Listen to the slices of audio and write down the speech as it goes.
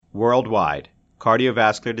Worldwide,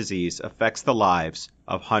 cardiovascular disease affects the lives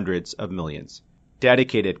of hundreds of millions.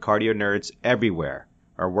 Dedicated cardio nerds everywhere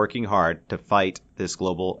are working hard to fight this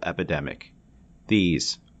global epidemic.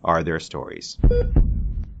 These are their stories.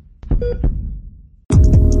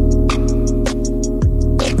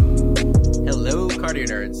 Hello, Cardio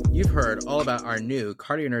Nerds. You've heard all about our new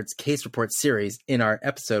Cardio Nerds Case Report series in our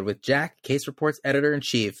episode with Jack, Case Report's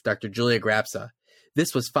Editor-in-Chief, Dr. Julia Grabsa.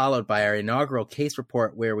 This was followed by our inaugural case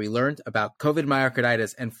report where we learned about COVID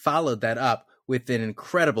myocarditis and followed that up with an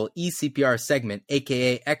incredible eCPR segment,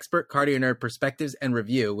 aka Expert Cardio Nerd Perspectives and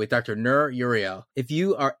Review with Dr. Nur Uriel. If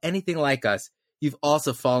you are anything like us, you've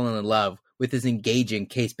also fallen in love with this engaging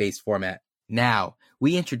case-based format. Now,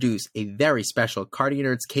 we introduce a very special Cardio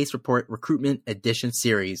Nerds Case Report Recruitment Edition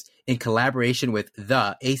series in collaboration with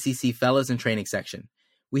the ACC Fellows and Training Section.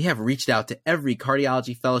 We have reached out to every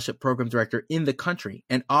cardiology fellowship program director in the country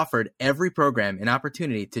and offered every program an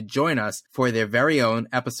opportunity to join us for their very own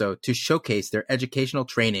episode to showcase their educational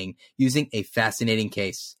training using a fascinating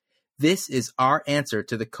case. This is our answer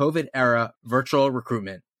to the COVID-era virtual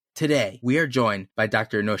recruitment. Today, we are joined by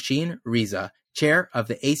Dr. Nosheen Reza, chair of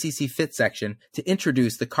the ACC Fit section, to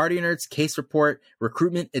introduce the Cardio Nerds Case Report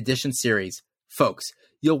Recruitment Edition series. Folks,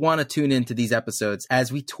 you'll want to tune into these episodes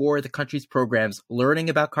as we tour the country's programs learning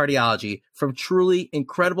about cardiology from truly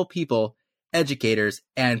incredible people, educators,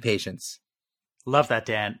 and patients. Love that,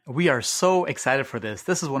 Dan. We are so excited for this.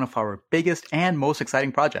 This is one of our biggest and most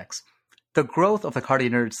exciting projects. The growth of the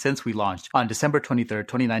Cardio Nerds since we launched on December 23rd,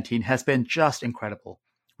 2019 has been just incredible.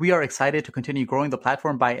 We are excited to continue growing the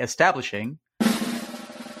platform by establishing the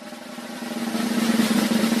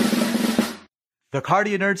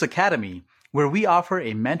Cardio Nerds Academy, where we offer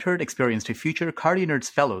a mentored experience to future Cardio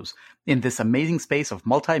Nerds fellows in this amazing space of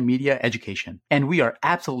multimedia education. And we are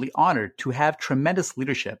absolutely honored to have tremendous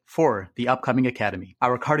leadership for the upcoming academy.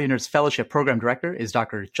 Our Cardio Nerds Fellowship Program Director is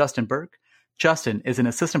Dr. Justin Burke. Justin is an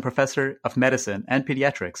assistant professor of medicine and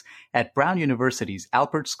pediatrics at Brown University's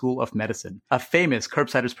Alpert School of Medicine, a famous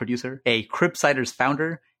Curbsiders producer, a Cribsiders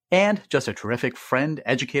founder, and just a terrific friend,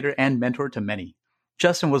 educator, and mentor to many.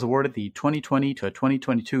 Justin was awarded the 2020 to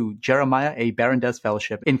 2022 Jeremiah A. Barondess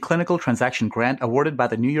Fellowship in Clinical Transaction Grant awarded by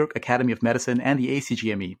the New York Academy of Medicine and the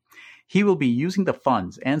ACGME. He will be using the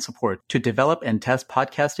funds and support to develop and test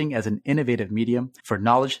podcasting as an innovative medium for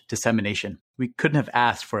knowledge dissemination. We couldn't have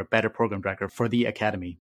asked for a better program director for the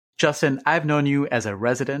Academy. Justin, I've known you as a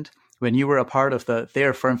resident when you were a part of the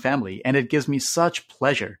Thayer Firm family, and it gives me such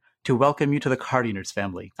pleasure to welcome you to the Cardio Nerds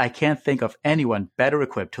family. I can't think of anyone better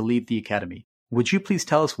equipped to lead the Academy. Would you please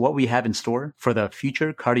tell us what we have in store for the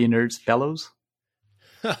future Cardio Nerds Fellows?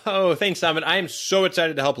 Oh, thanks, Simon. I am so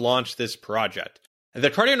excited to help launch this project. The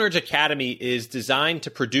Cardio Nerds Academy is designed to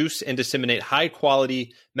produce and disseminate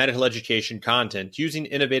high-quality medical education content using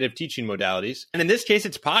innovative teaching modalities. And in this case,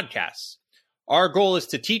 it's podcasts. Our goal is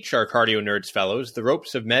to teach our Cardio Nerds fellows the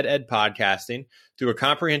ropes of med ed podcasting through a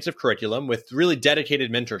comprehensive curriculum with really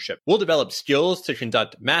dedicated mentorship. We'll develop skills to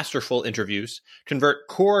conduct masterful interviews, convert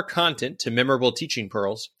core content to memorable teaching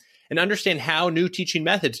pearls, and understand how new teaching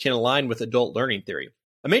methods can align with adult learning theory.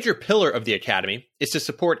 A major pillar of the Academy is to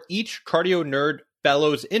support each Cardio Nerd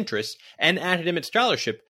fellow's interests and academic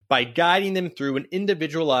scholarship by guiding them through an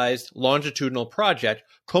individualized longitudinal project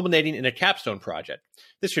culminating in a capstone project.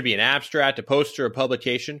 This could be an abstract, a poster, a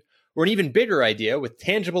publication, or an even bigger idea with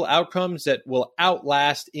tangible outcomes that will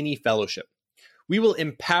outlast any fellowship. We will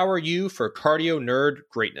empower you for cardio nerd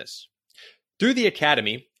greatness. Through the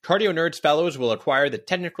Academy, Cardio Nerds fellows will acquire the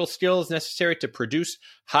technical skills necessary to produce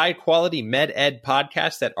high-quality med ed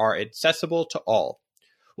podcasts that are accessible to all.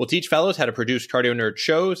 We'll teach fellows how to produce Cardio Nerd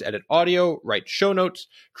shows, edit audio, write show notes,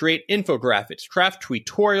 create infographics, craft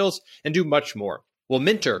tutorials, and do much more. We'll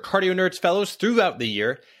mentor Cardio Nerds fellows throughout the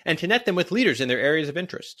year and connect them with leaders in their areas of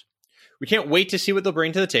interest. We can't wait to see what they'll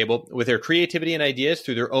bring to the table with their creativity and ideas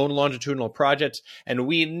through their own longitudinal projects, and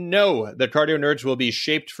we know that Cardio Nerds will be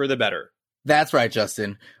shaped for the better. That's right,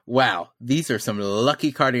 Justin. Wow, these are some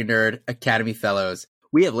lucky Cardio Nerd Academy fellows.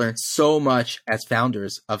 We have learned so much as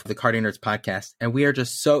founders of the Cardio Nerds podcast, and we are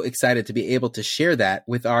just so excited to be able to share that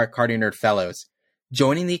with our Cardio Nerd fellows.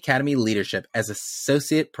 Joining the Academy leadership as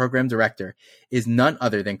Associate Program Director is none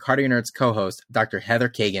other than Cardio Nerds co-host, Dr. Heather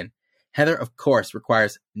Kagan. Heather, of course,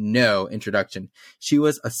 requires no introduction. She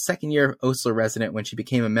was a second-year Osler resident when she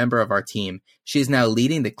became a member of our team. She is now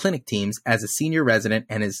leading the clinic teams as a senior resident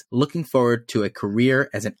and is looking forward to a career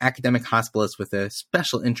as an academic hospitalist with a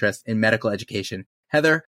special interest in medical education.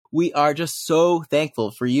 Heather, we are just so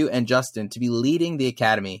thankful for you and Justin to be leading the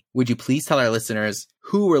Academy. Would you please tell our listeners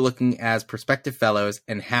who we're looking as prospective fellows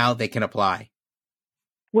and how they can apply?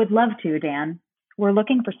 Would love to, Dan. We're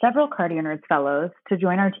looking for several CardioNerds fellows to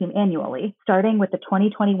join our team annually, starting with the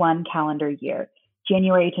 2021 calendar year,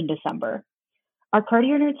 January to December. Our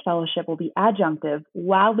CardioNerds Fellowship will be adjunctive,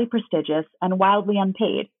 wildly prestigious, and wildly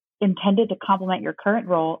unpaid, intended to complement your current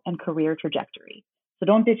role and career trajectory. So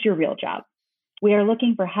don't ditch your real job. We are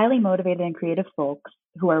looking for highly motivated and creative folks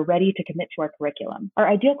who are ready to commit to our curriculum. Our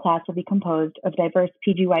ideal class will be composed of diverse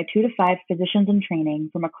PGY 2 to 5 physicians in training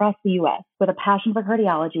from across the U.S. with a passion for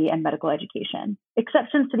cardiology and medical education.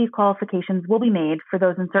 Exceptions to these qualifications will be made for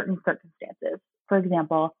those in certain circumstances. For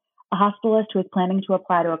example, a hospitalist who is planning to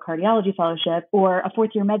apply to a cardiology fellowship, or a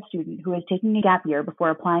fourth-year med student who is taking a gap year before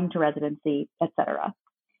applying to residency, etc.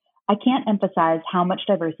 I can't emphasize how much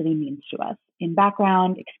diversity means to us in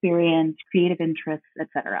background, experience, creative interests,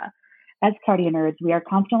 etc. As CardioNerds, we are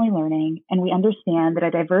constantly learning, and we understand that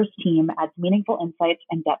a diverse team adds meaningful insights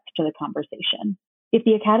and depth to the conversation. If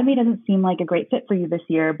the Academy doesn't seem like a great fit for you this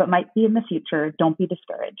year, but might be in the future, don't be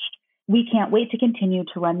discouraged. We can't wait to continue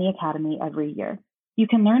to run the Academy every year. You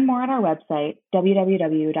can learn more at our website,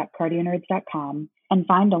 www.cardionerds.com, and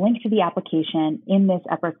find a link to the application in this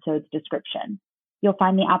episode's description. You'll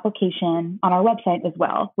find the application on our website as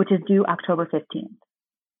well, which is due October 15th.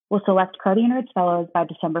 We'll select CardioNerds Fellows by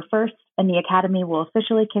December 1st, and the Academy will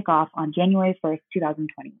officially kick off on January 1st,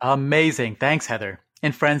 2020. Amazing. Thanks, Heather.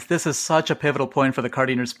 And friends, this is such a pivotal point for the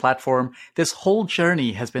CardioNerds platform. This whole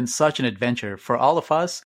journey has been such an adventure for all of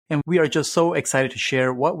us, and we are just so excited to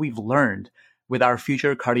share what we've learned with our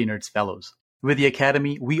future CardioNerds Fellows. With the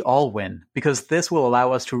Academy, we all win because this will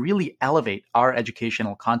allow us to really elevate our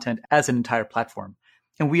educational content as an entire platform.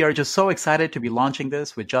 And we are just so excited to be launching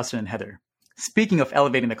this with Justin and Heather. Speaking of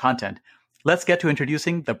elevating the content, let's get to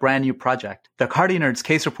introducing the brand new project, the CardioNerds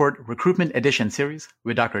Case Report Recruitment Edition series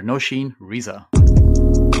with Dr. Nosheen Reza.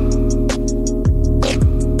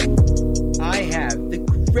 I have the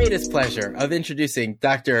greatest pleasure of introducing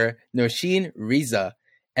Dr. Nosheen Reza,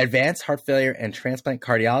 Advanced Heart Failure and Transplant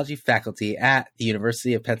Cardiology faculty at the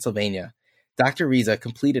University of Pennsylvania. Dr. Reza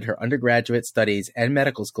completed her undergraduate studies and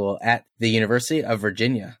medical school at the University of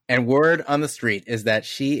Virginia. And word on the street is that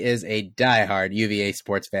she is a diehard UVA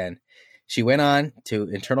sports fan. She went on to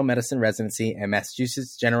internal medicine residency at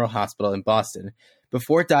Massachusetts General Hospital in Boston.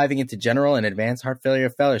 Before diving into general and advanced heart failure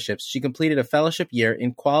fellowships, she completed a fellowship year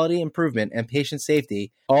in quality improvement and patient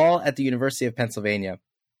safety, all at the University of Pennsylvania.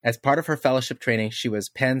 As part of her fellowship training, she was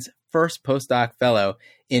Penn's first postdoc fellow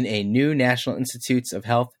in a new National Institutes of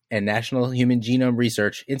Health and National Human Genome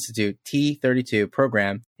Research Institute T32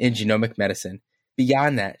 program in genomic medicine.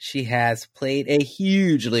 Beyond that, she has played a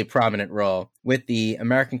hugely prominent role with the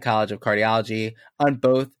American College of Cardiology on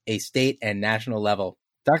both a state and national level.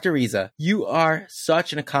 Dr. Reza, you are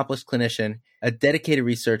such an accomplished clinician, a dedicated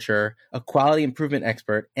researcher, a quality improvement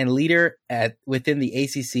expert, and leader within the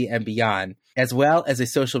ACC and beyond, as well as a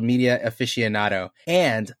social media aficionado.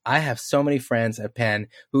 And I have so many friends at Penn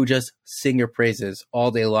who just sing your praises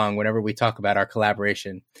all day long whenever we talk about our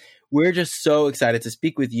collaboration. We're just so excited to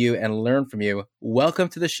speak with you and learn from you. Welcome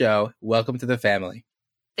to the show. Welcome to the family.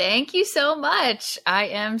 Thank you so much. I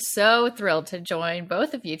am so thrilled to join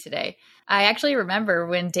both of you today. I actually remember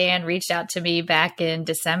when Dan reached out to me back in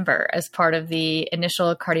December as part of the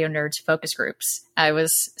initial CardioNerds focus groups. I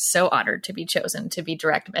was so honored to be chosen to be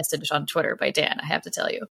direct messaged on Twitter by Dan, I have to tell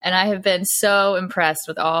you. And I have been so impressed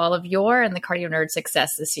with all of your and the CardioNerds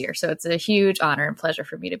success this year. So it's a huge honor and pleasure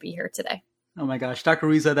for me to be here today. Oh my gosh, Dr.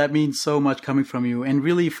 Reza, that means so much coming from you. And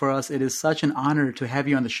really for us, it is such an honor to have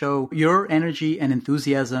you on the show. Your energy and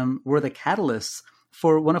enthusiasm were the catalysts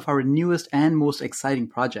for one of our newest and most exciting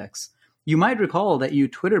projects. You might recall that you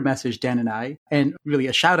Twitter messaged Dan and I, and really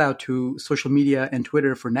a shout out to social media and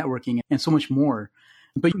Twitter for networking and so much more.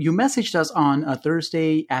 But you messaged us on a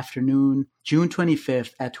Thursday afternoon, June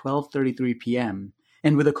 25th at 12:33 p.m.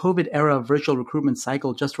 And with the COVID era virtual recruitment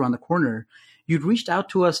cycle just around the corner, you'd reached out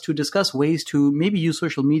to us to discuss ways to maybe use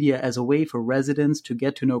social media as a way for residents to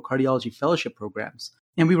get to know cardiology fellowship programs.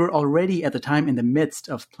 And we were already at the time in the midst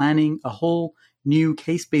of planning a whole new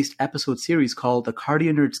case-based episode series called the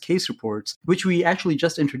CardioNerds Case Reports, which we actually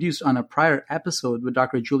just introduced on a prior episode with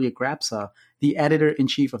Dr. Julia Grapsa, the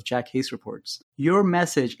editor-in-chief of JACC Case Reports. Your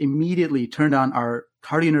message immediately turned on our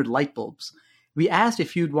CardioNerd light bulbs. We asked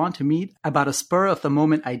if you'd want to meet about a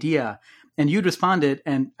spur-of-the-moment idea, and you'd responded,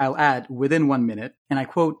 and I'll add, within 1 minute, and I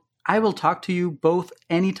quote, "I will talk to you both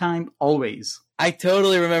anytime, always." I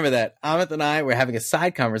totally remember that. Amit and I were having a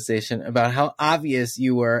side conversation about how obvious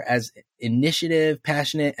you were as initiative,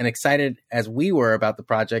 passionate, and excited as we were about the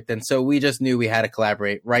project. And so we just knew we had to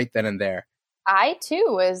collaborate right then and there. I, too,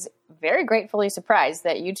 was very gratefully surprised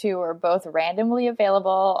that you two were both randomly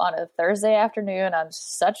available on a Thursday afternoon on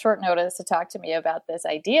such short notice to talk to me about this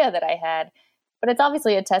idea that I had. But it's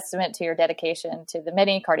obviously a testament to your dedication to the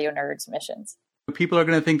many Cardio Nerds missions. People are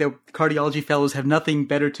going to think that cardiology fellows have nothing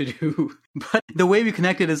better to do. But the way we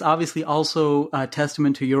connected is obviously also a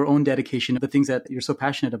testament to your own dedication, the things that you're so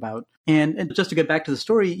passionate about. And just to get back to the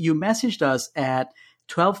story, you messaged us at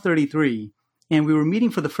 12:33, and we were meeting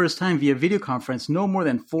for the first time via video conference no more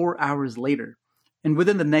than 4 hours later. And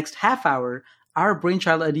within the next half hour, our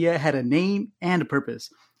brainchild idea had a name and a purpose.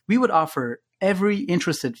 We would offer every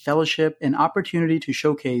interested fellowship an opportunity to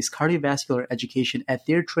showcase cardiovascular education at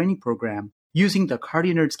their training program using the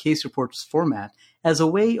Cardio Nerds Case Reports format as a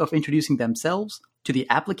way of introducing themselves to the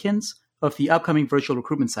applicants of the upcoming virtual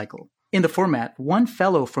recruitment cycle. In the format, one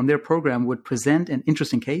fellow from their program would present an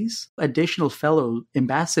interesting case. Additional fellow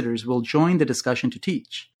ambassadors will join the discussion to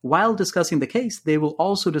teach. While discussing the case, they will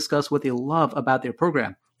also discuss what they love about their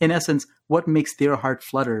program. In essence, what makes their heart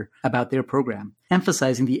flutter about their program,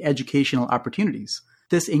 emphasizing the educational opportunities.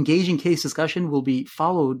 This engaging case discussion will be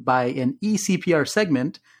followed by an eCPR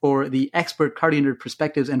segment, or the Expert Cardio Nerd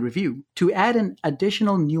Perspectives and Review, to add an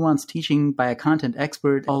additional nuanced teaching by a content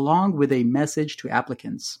expert along with a message to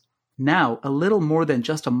applicants. Now, a little more than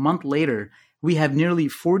just a month later, we have nearly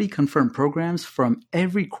 40 confirmed programs from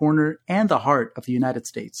every corner and the heart of the United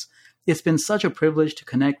States. It's been such a privilege to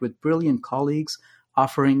connect with brilliant colleagues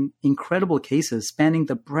offering incredible cases spanning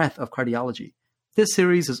the breadth of cardiology. This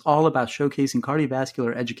series is all about showcasing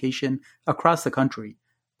cardiovascular education across the country,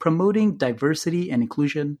 promoting diversity and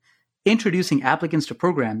inclusion, introducing applicants to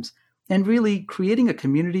programs, and really creating a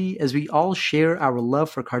community as we all share our love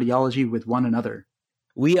for cardiology with one another.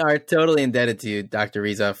 We are totally indebted to you, Dr.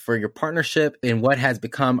 Riza, for your partnership in what has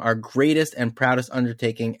become our greatest and proudest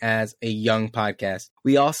undertaking as a young podcast.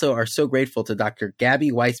 We also are so grateful to Dr.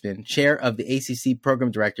 Gabby Weissman, chair of the ACC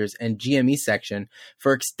Program Directors and GME section,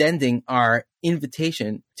 for extending our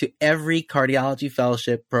invitation to every cardiology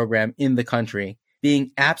fellowship program in the country.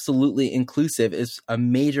 Being absolutely inclusive is a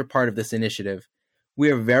major part of this initiative.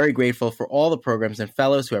 We are very grateful for all the programs and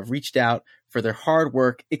fellows who have reached out, for their hard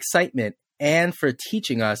work, excitement, and for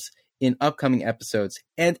teaching us in upcoming episodes.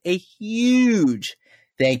 And a huge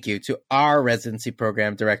thank you to our residency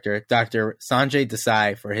program director, Dr. Sanjay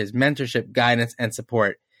Desai, for his mentorship, guidance, and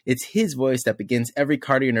support. It's his voice that begins every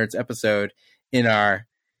Cardio Nerds episode in our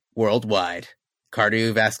worldwide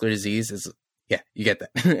cardiovascular disease. You get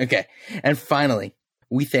that. Okay. And finally,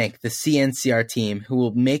 we thank the CNCR team who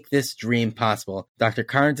will make this dream possible. Dr.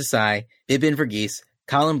 Karan Desai, Ibn Verghese,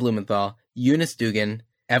 Colin Blumenthal, Eunice Dugan,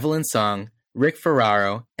 Evelyn Song, Rick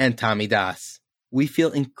Ferraro, and Tommy Das. We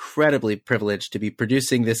feel incredibly privileged to be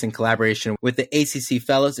producing this in collaboration with the ACC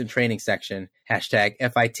Fellows and Training section,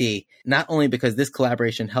 #FIT, not only because this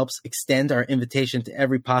collaboration helps extend our invitation to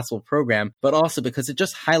every possible program, but also because it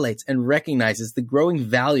just highlights and recognizes the growing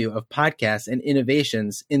value of podcasts and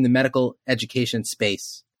innovations in the medical education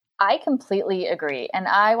space. I completely agree. And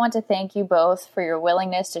I want to thank you both for your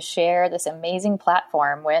willingness to share this amazing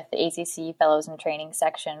platform with the ACC Fellows and Training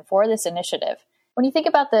section for this initiative. When you think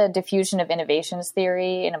about the diffusion of innovations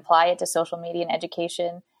theory and apply it to social media and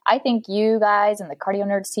education, I think you guys and the Cardio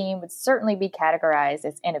Nerds team would certainly be categorized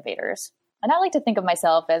as innovators. And I like to think of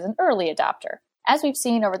myself as an early adopter. As we've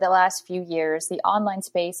seen over the last few years, the online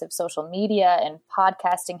space of social media and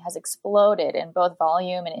podcasting has exploded in both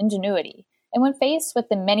volume and ingenuity. And when faced with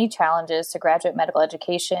the many challenges to graduate medical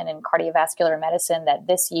education and cardiovascular medicine that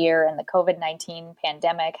this year and the COVID-19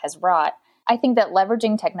 pandemic has brought, I think that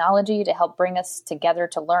leveraging technology to help bring us together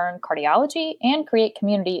to learn cardiology and create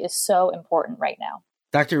community is so important right now.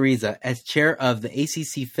 Dr. Riza, as chair of the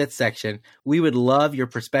ACC Fifth section, we would love your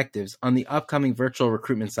perspectives on the upcoming virtual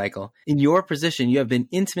recruitment cycle. In your position, you have been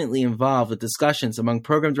intimately involved with discussions among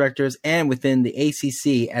program directors and within the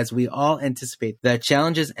ACC as we all anticipate the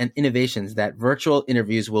challenges and innovations that virtual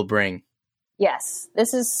interviews will bring. Yes,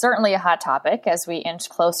 this is certainly a hot topic as we inch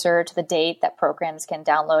closer to the date that programs can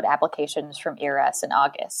download applications from ERS in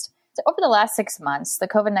August. So over the last 6 months, the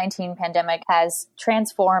COVID-19 pandemic has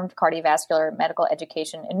transformed cardiovascular medical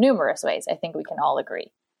education in numerous ways. I think we can all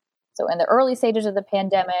agree. So in the early stages of the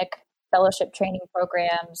pandemic, fellowship training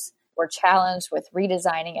programs were challenged with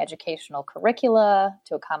redesigning educational curricula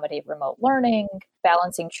to accommodate remote learning,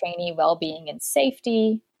 balancing trainee well-being and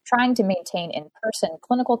safety, trying to maintain in-person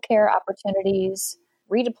clinical care opportunities,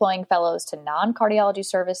 redeploying fellows to non-cardiology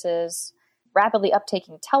services, rapidly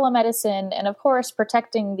uptaking telemedicine, and of course,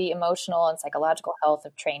 protecting the emotional and psychological health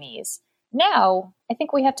of trainees. Now, I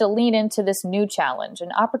think we have to lean into this new challenge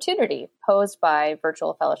and opportunity posed by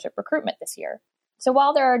virtual fellowship recruitment this year. So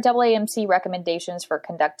while there are AAMC recommendations for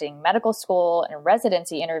conducting medical school and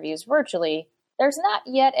residency interviews virtually, there's not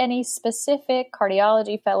yet any specific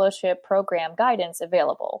cardiology fellowship program guidance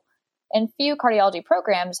available, and few cardiology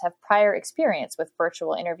programs have prior experience with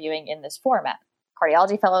virtual interviewing in this format.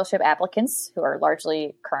 Cardiology fellowship applicants, who are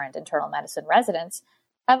largely current internal medicine residents,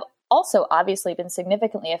 have also obviously been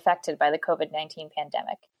significantly affected by the COVID-19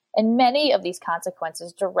 pandemic, and many of these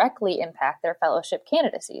consequences directly impact their fellowship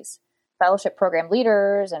candidacies. Fellowship program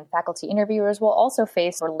leaders and faculty interviewers will also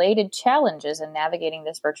face related challenges in navigating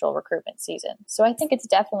this virtual recruitment season. So I think it's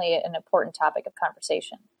definitely an important topic of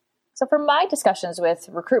conversation. So for my discussions with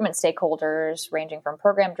recruitment stakeholders, ranging from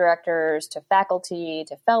program directors to faculty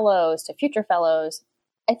to fellows to future fellows,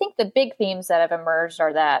 I think the big themes that have emerged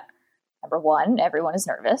are that, number one, everyone is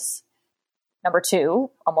nervous. Number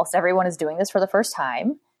two, almost everyone is doing this for the first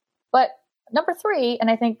time. But number three, and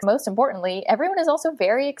I think most importantly, everyone is also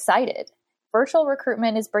very excited. Virtual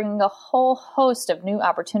recruitment is bringing a whole host of new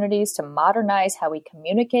opportunities to modernize how we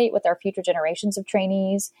communicate with our future generations of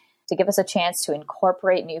trainees, to give us a chance to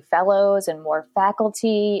incorporate new fellows and more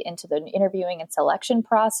faculty into the interviewing and selection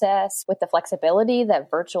process with the flexibility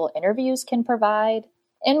that virtual interviews can provide.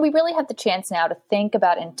 And we really have the chance now to think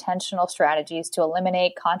about intentional strategies to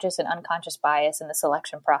eliminate conscious and unconscious bias in the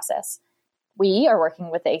selection process. We are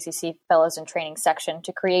working with the ACC Fellows and Training section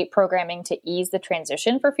to create programming to ease the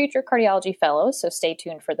transition for future cardiology fellows, so stay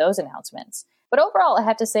tuned for those announcements. But overall, I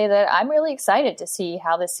have to say that I'm really excited to see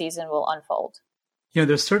how this season will unfold.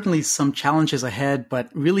 There's certainly some challenges ahead, but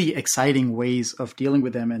really exciting ways of dealing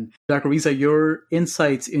with them. And Dr. Riza, your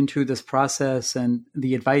insights into this process and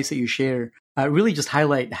the advice that you share really just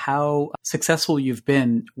highlight how successful you've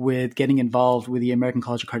been with getting involved with the American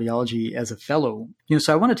College of Cardiology as a fellow.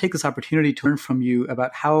 So I want to take this opportunity to learn from you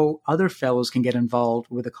about how other fellows can get involved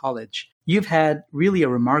with the college. You've had really a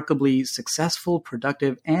remarkably successful,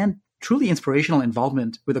 productive, and truly inspirational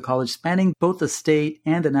involvement with the college, spanning both the state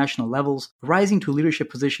and the national levels, rising to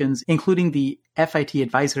leadership positions, including the FIT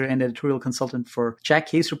advisor and editorial consultant for JACC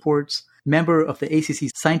Case Reports, member of the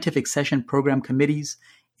ACC Scientific Session Program Committees,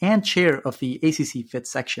 and chair of the ACC FIT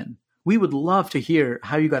section. We would love to hear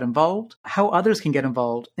how you got involved, how others can get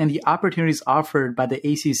involved, and the opportunities offered by the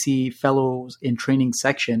ACC Fellows in Training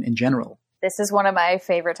section in general. This is one of my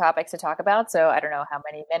favorite topics to talk about, so I don't know how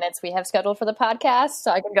many minutes we have scheduled for the podcast, so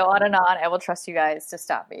I can go on and on. I will trust you guys to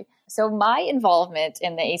stop me. So my involvement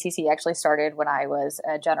in the ACC actually started when I was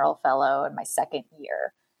a general fellow in my second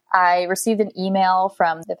year. I received an email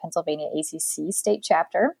from the Pennsylvania ACC state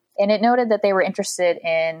chapter, and it noted that they were interested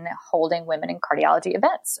in holding women in cardiology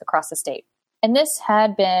events across the state. And this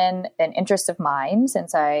had been an interest of mine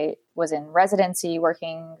since I was in residency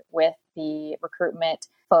working with the recruitment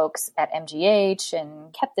folks at MGH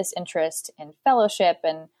and kept this interest in fellowship.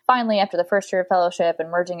 And finally, after the first year of fellowship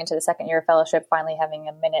and merging into the second year of fellowship, finally having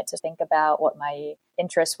a minute to think about what my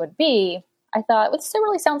interest would be, I thought, well, this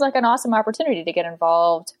really sounds like an awesome opportunity to get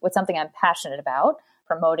involved with something I'm passionate about,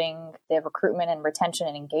 promoting the recruitment and retention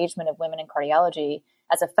and engagement of women in cardiology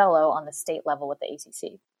as a fellow on the state level with the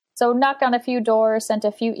ACC. So knocked on a few doors, sent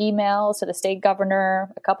a few emails to the state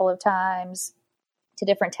governor a couple of times, to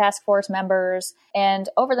different task force members, and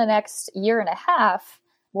over the next year and a half,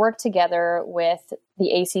 worked together with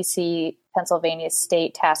the ACC Pennsylvania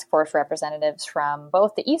State Task Force representatives from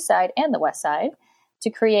both the East Side and the West Side to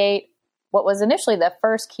create what was initially the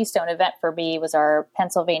first keystone event for me was our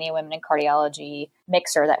Pennsylvania Women in Cardiology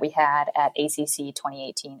mixer that we had at ACC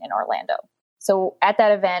 2018 in Orlando. So at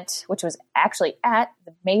that event, which was actually at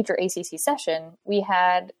the major ACC session, we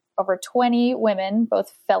had over 20 women,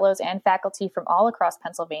 both fellows and faculty from all across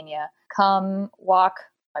Pennsylvania, come walk,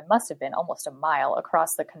 I must have been almost a mile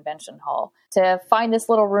across the convention hall to find this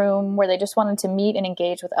little room where they just wanted to meet and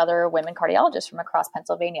engage with other women cardiologists from across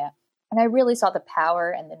Pennsylvania. And I really saw the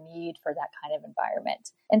power and the need for that kind of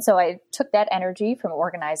environment. And so I took that energy from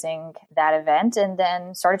organizing that event and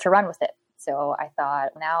then started to run with it. So I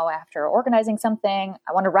thought, now after organizing something,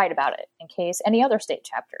 I want to write about it in case any other state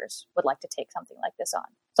chapters would like to take something like this on.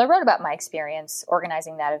 So I wrote about my experience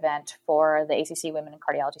organizing that event for the ACC Women in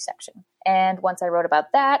Cardiology section. And once I wrote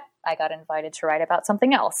about that, I got invited to write about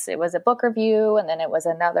something else. It was a book review, and then it was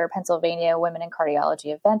another Pennsylvania Women in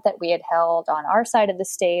Cardiology event that we had held on our side of the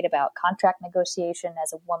state about contract negotiation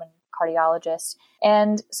as a woman cardiologist.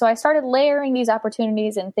 And so I started layering these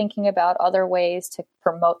opportunities and thinking about other ways to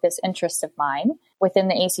promote this interest of mine within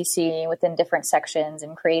the ACC, within different sections,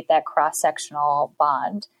 and create that cross-sectional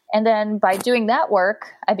bond. And then by doing that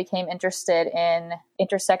work, I became interested in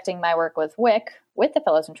intersecting my work with WIC, with the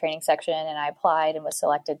Fellows in Training section, and I applied and was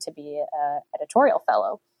selected to be an editorial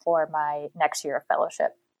fellow for my next year of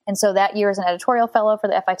fellowship. And so that year as an editorial fellow for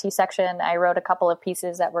the FIT section, I wrote a couple of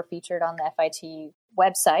pieces that were featured on the FIT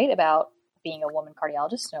website about being a woman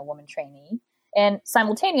cardiologist and a woman trainee. And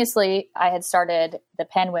simultaneously, I had started the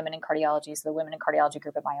Penn Women in Cardiology, so the Women in Cardiology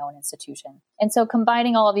group at my own institution. And so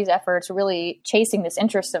combining all of these efforts, really chasing this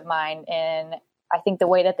interest of mine in, I think, the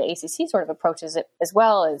way that the ACC sort of approaches it as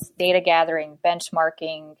well as data gathering,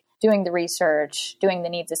 benchmarking, doing the research, doing the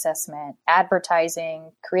needs assessment,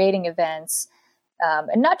 advertising, creating events,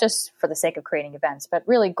 and not just for the sake of creating events, but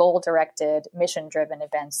really goal-directed, mission-driven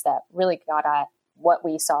events that really got at what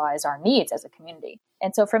we saw as our needs as a community.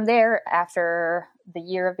 And so from there, after the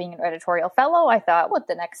year of being an editorial fellow, I thought what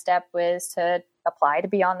the next step was to apply to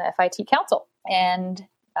be on the FIT Council. And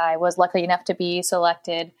I was lucky enough to be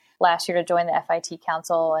selected last year to join the FIT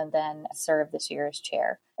Council and then serve this year as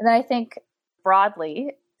chair. And then I think,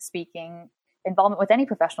 broadly speaking, involvement with any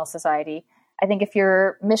professional society, I think if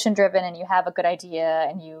you're mission driven and you have a good idea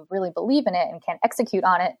and you really believe in it and can execute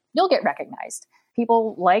on it, you'll get recognized.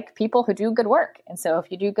 People like people who do good work. And so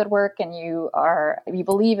if you do good work and you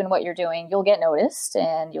believe in what you're doing, you'll get noticed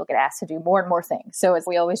and you'll get asked to do more and more things. So as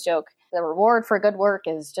we always joke, the reward for good work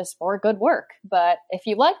is just more good work. But if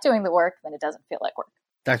you like doing the work, then it doesn't feel like work.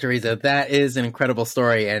 Dr. Riza, that is an incredible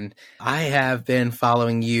story. And I have been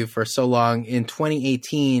following you for so long. In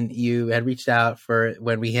 2018, you had reached out for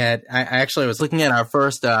when we had, I actually was looking at our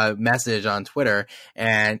first message on Twitter,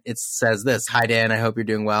 and it says this: "Hi, Dan, I hope you're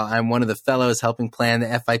doing well. I'm one of the fellows helping plan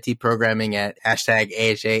the FIT programming at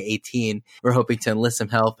 #AHA18. We're hoping to enlist some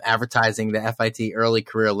help advertising the FIT Early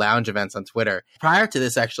Career Lounge events on Twitter." Prior to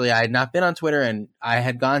this, actually, I had not been on Twitter, and I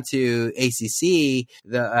had gone to ACC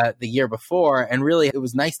the year before, and really it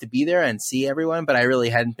was nice to be there and see everyone, but I really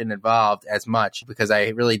hadn't been involved as much because I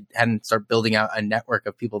really hadn't started building out a network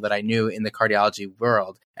of people that I knew in the cardiology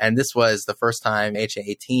world. And this was the first time,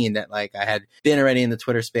 AHA18, that I had been already in the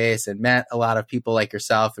Twitter space and met a lot of people like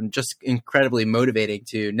yourself, and just incredibly motivating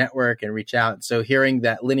to network and reach out. So hearing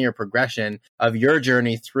that linear progression of your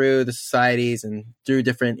journey through the societies and through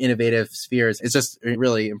different innovative spheres is just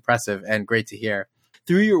really impressive and great to hear.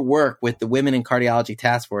 Through your work with the Women in Cardiology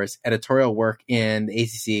Task Force, editorial work in the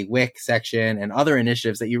ACC WIC section, and other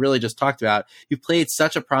initiatives that you really just talked about, you've played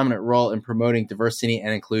such a prominent role in promoting diversity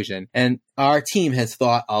and inclusion. And our team has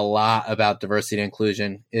thought a lot about diversity and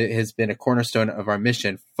inclusion. It has been a cornerstone of our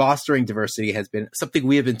mission. Fostering diversity has been something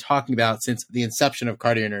we have been talking about since the inception of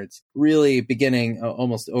Cardio Nerds, really beginning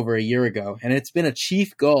almost over a year ago. And it's been a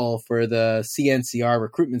chief goal for the CNCR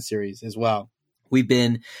recruitment series as well. We've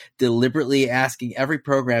been deliberately asking every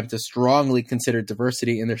program to strongly consider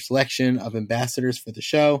diversity in their selection of ambassadors for the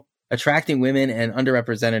show. Attracting women and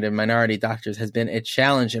underrepresented minority doctors has been a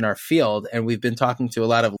challenge in our field, and we've been talking to a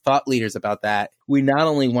lot of thought leaders about that. We not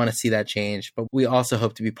only want to see that change, but we also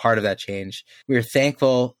hope to be part of that change. We are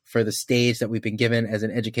thankful for the stage that we've been given as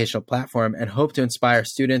an educational platform and hope to inspire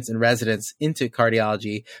students and residents into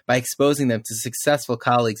cardiology by exposing them to successful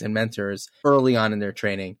colleagues and mentors early on in their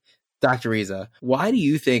training. Dr. Riza, why do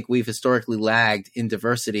you think we've historically lagged in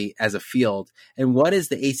diversity as a field? And what is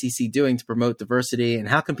the ACC doing to promote diversity? And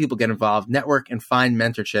how can people get involved, network, and find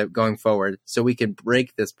mentorship going forward so we can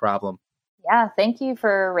break this problem? Yeah, thank you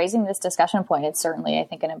for raising this discussion point. It's certainly, I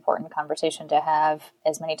think, an important conversation to have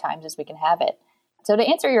as many times as we can have it. So to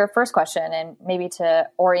answer your first question, and maybe to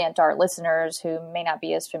orient our listeners who may not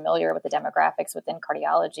be as familiar with the demographics within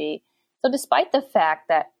cardiology, so despite the fact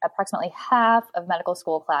that approximately half of medical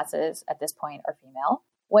school classes at this point are female,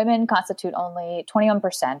 women constitute only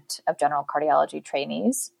 21% of general cardiology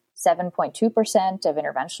trainees, 7.2% of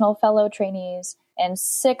interventional fellow trainees, and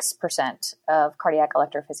 6% of cardiac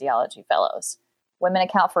electrophysiology fellows. Women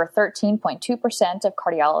account for 13.2% of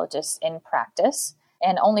cardiologists in practice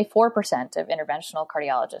and only 4% of interventional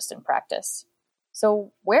cardiologists in practice.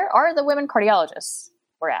 So where are the women cardiologists,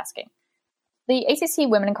 we're asking? The ACC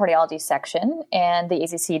Women in Cardiology section and the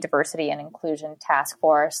ACC Diversity and Inclusion Task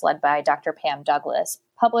Force, led by Dr. Pam Douglas,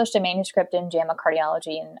 published a manuscript in JAMA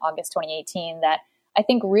Cardiology in August 2018 that I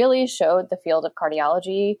think really showed the field of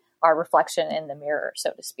cardiology our reflection in the mirror,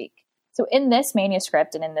 so to speak. So in this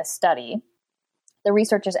manuscript and in this study, the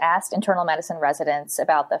researchers asked internal medicine residents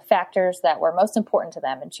about the factors that were most important to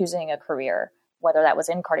them in choosing a career, whether that was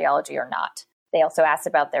in cardiology or not. They also asked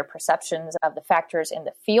about their perceptions of the factors in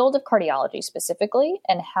the field of cardiology specifically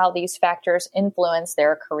and how these factors influence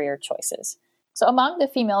their career choices. So among the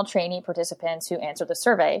female trainee participants who answered the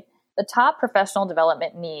survey, the top professional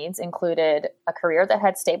development needs included a career that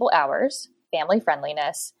had stable hours, family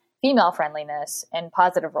friendliness, female friendliness, and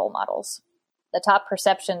positive role models. The top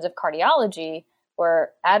perceptions of cardiology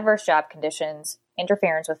were adverse job conditions,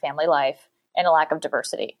 interference with family life, and a lack of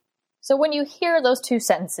diversity. So when you hear those two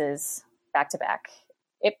sentences back to back,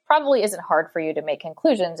 it probably isn't hard for you to make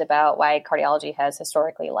conclusions about why cardiology has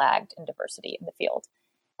historically lagged in diversity in the field.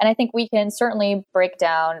 And I think we can certainly break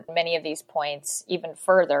down many of these points even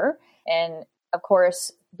further. And of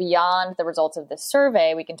course, beyond the results of this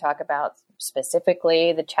survey, we can talk about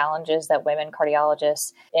specifically the challenges that women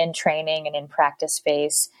cardiologists in training and in practice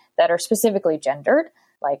face that are specifically gendered,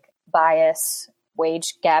 like bias,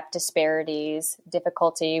 wage gap disparities,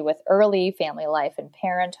 difficulty with early family life and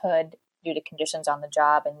parenthood due to conditions on the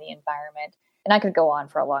job and the environment. And I could go on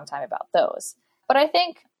for a long time about those. But I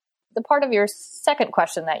think the part of your second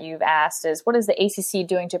question that you've asked is, what is the ACC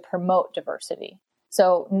doing to promote diversity?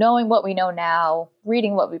 So knowing what we know now,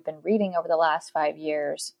 reading what we've been reading over the last 5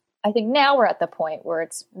 years, I think now we're at the point where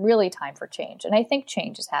it's really time for change. And I think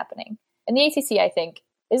change is happening. And the ACC, I think,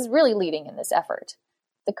 is really leading in this effort.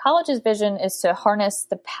 The college's vision is to harness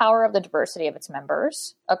the power of the diversity of its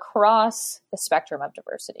members across the spectrum of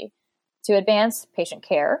diversity to advance patient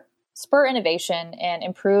care, spur innovation, and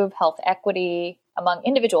improve health equity among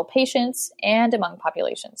individual patients and among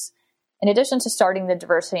populations. In addition to starting the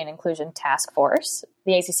Diversity and Inclusion Task Force,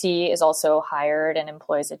 the ACC is also hired and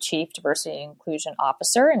employs a Chief Diversity and Inclusion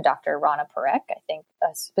Officer in Dr. Rana Parekh, I think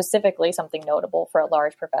specifically something notable for a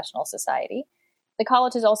large professional society. The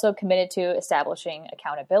college is also committed to establishing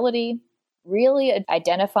accountability, really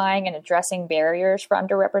identifying and addressing barriers for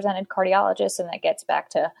underrepresented cardiologists, and that gets back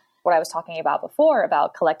to what I was talking about before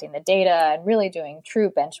about collecting the data and really doing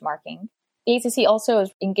true benchmarking. The ACC also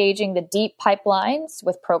is engaging the deep pipelines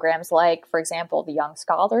with programs like, for example, the Young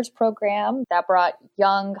Scholars Program that brought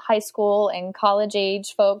young high school and college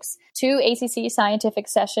age folks to ACC scientific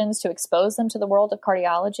sessions to expose them to the world of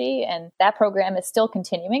cardiology. And that program is still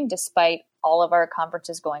continuing despite all of our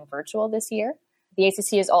conferences going virtual this year. The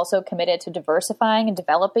ACC is also committed to diversifying and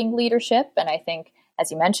developing leadership. And I think, as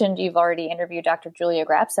you mentioned, you've already interviewed Dr. Julia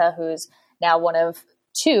Grapsa, who's now one of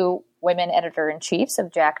 2 women editor-in-chiefs of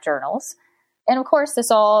JACC journals. And of course,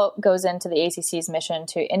 this all goes into the ACC's mission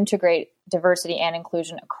to integrate diversity and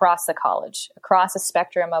inclusion across the college, across a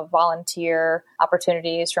spectrum of volunteer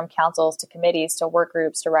opportunities from councils to committees to work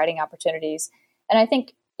groups to writing opportunities. And I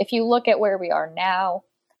think if you look at where we are now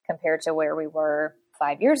compared to where we were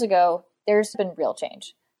 5 years ago, there's been real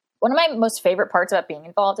change. One of my most favorite parts about being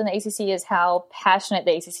involved in the ACC is how passionate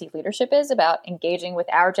the ACC leadership is about engaging with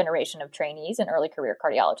our generation of trainees and early career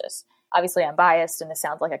cardiologists. Obviously, I'm biased and this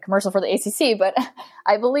sounds like a commercial for the ACC, but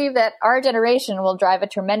I believe that our generation will drive a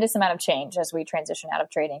tremendous amount of change as we transition out of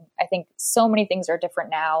training. I think so many things are different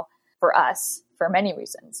now for us for many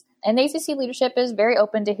reasons. And the ACC leadership is very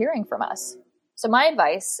open to hearing from us. So my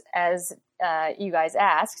advice, as you guys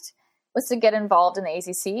asked, was to get involved in the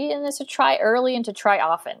ACC and is to try early and to try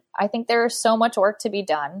often. I think there is so much work to be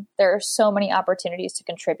done. There are so many opportunities to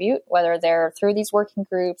contribute, whether they're through these working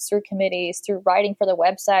groups, through committees, through writing for the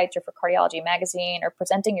website or for Cardiology Magazine, or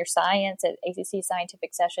presenting your science at ACC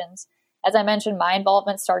scientific sessions. As I mentioned, my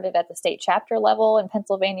involvement started at the state chapter level in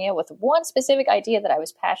Pennsylvania with one specific idea that I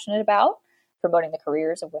was passionate about, promoting the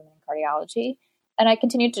careers of women in cardiology. And I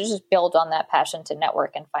continued to just build on that passion to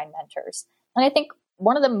network and find mentors. And I think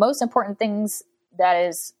one of the most important things that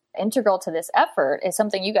is integral to this effort is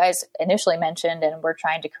something you guys initially mentioned and we're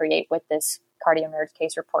trying to create with this Cardio Nerds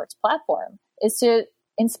Case Reports platform, is to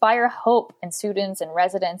inspire hope in students and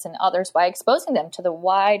residents and others by exposing them to the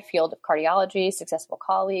wide field of cardiology, successful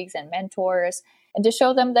colleagues and mentors, and to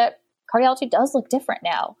show them that cardiology does look different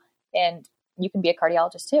now and you can be a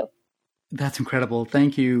cardiologist too. That's incredible.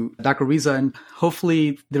 Thank you, Dr. Riza. And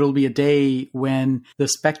hopefully there will be a day when the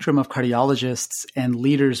spectrum of cardiologists and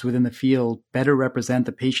leaders within the field better represent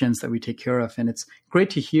the patients that we take care of. And it's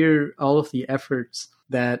great to hear all of the efforts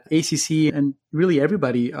that ACC and really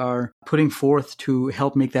everybody are putting forth to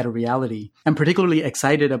help make that a reality. I'm particularly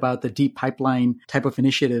excited about the deep pipeline type of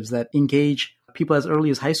initiatives that engage people as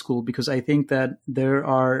early as high school, because I think that there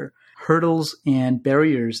are hurdles and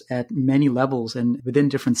barriers at many levels and within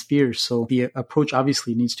different spheres. So the approach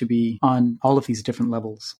obviously needs to be on all of these different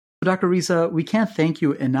levels. Dr. Riza, we can't thank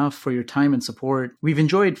you enough for your time and support. We've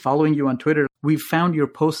enjoyed following you on Twitter. We've found your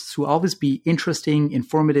posts to always be interesting,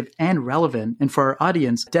 informative, and relevant. And for our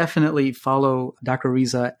audience, definitely follow Dr.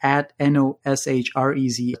 Riza at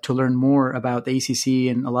NOSHREZ to learn more about the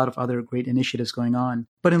ACC and a lot of other great initiatives going on.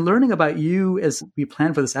 But in learning about you as we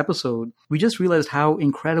planned for this episode, we just realized how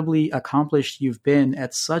incredibly accomplished you've been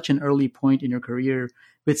at such an early point in your career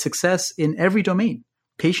with success in every domain.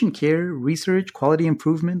 Patient care, research, quality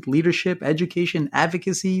improvement, leadership, education,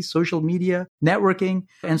 advocacy, social media, networking,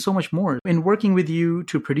 and so much more. In working with you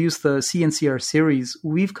to produce the CNCR series,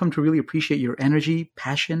 we've come to really appreciate your energy,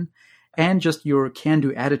 passion, and just your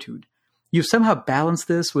can-do attitude. You've somehow balanced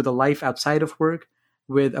this with a life outside of work,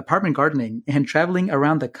 with apartment gardening and traveling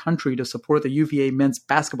around the country to support the UVA men's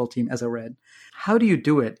basketball team, as I read. How do you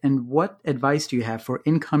do it, and what advice do you have for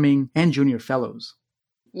incoming and junior fellows?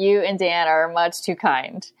 You and Dan are much too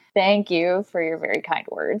kind. Thank you for your very kind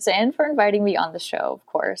words and for inviting me on the show, of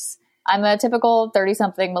course. I'm a typical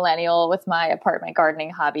 30-something millennial with my apartment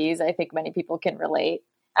gardening hobbies. I think many people can relate.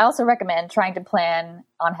 I also recommend trying to plan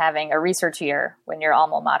on having a research year when your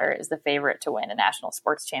alma mater is the favorite to win a national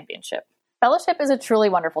sports championship. Fellowship is a truly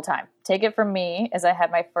wonderful time. Take it from me, as I had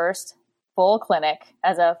my first full clinic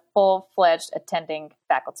as a full-fledged attending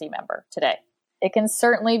faculty member today. It can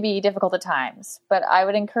certainly be difficult at times, but I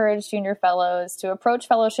would encourage junior fellows to approach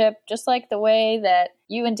fellowship just like the way that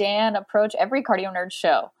you and Dan approach every Cardio Nerd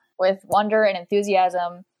show, with wonder and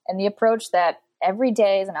enthusiasm, and the approach that every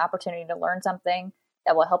day is an opportunity to learn something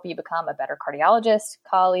that will help you become a better cardiologist,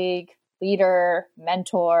 colleague, leader,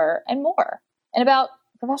 mentor, and more. And about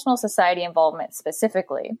professional society involvement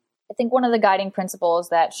specifically, I think one of the guiding principles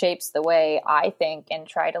that shapes the way I think and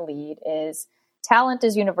try to lead is talent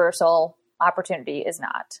is universal, opportunity is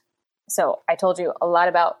not. So I told you a lot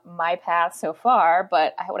about my path so far,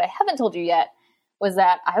 but what I haven't told you yet was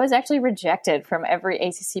that I was actually rejected from every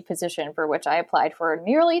ACC position for which I applied for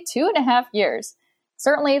nearly 2.5 years.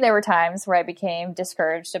 Certainly, there were times where I became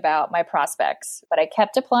discouraged about my prospects, but I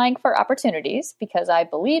kept applying for opportunities because I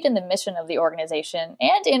believed in the mission of the organization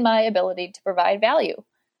and in my ability to provide value.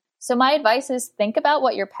 So my advice is think about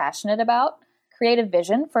what you're passionate about, create a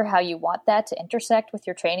vision for how you want that to intersect with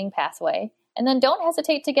your training pathway, and then don't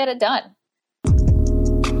hesitate to get it done.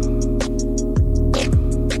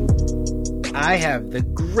 I have the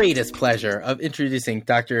greatest pleasure of introducing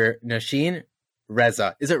Dr. Nosheen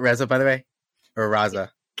Reza. Is it Reza, by the way? Or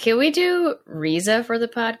Raza? Can we do Riza for the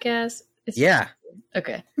podcast? Yeah.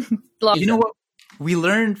 Okay. You know what? We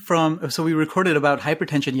learned we recorded about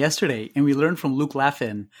hypertension yesterday, and we learned from Luke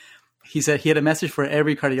Laffin. He said he had a message for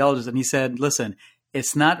every cardiologist, and he said, listen,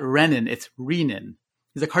 it's not renin, it's renin.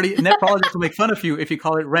 He's a nephrologist will make fun of you if you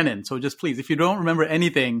call it renin. So just please, if you don't remember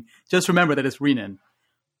anything, just remember that it's renin.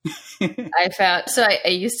 I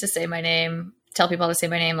used to say my name, tell people to say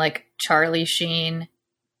my name like Charlie Sheen,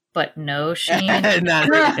 but no Sheen.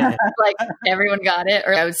 Like everyone got it.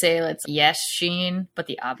 Or I would say let's yes Sheen, but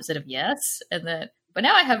the opposite of yes. But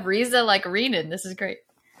now I have Riza like Renan. This is great.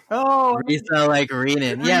 Oh, Riza like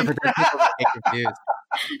Renan. Yeah, but then people get confused.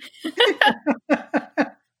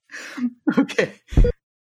 Okay.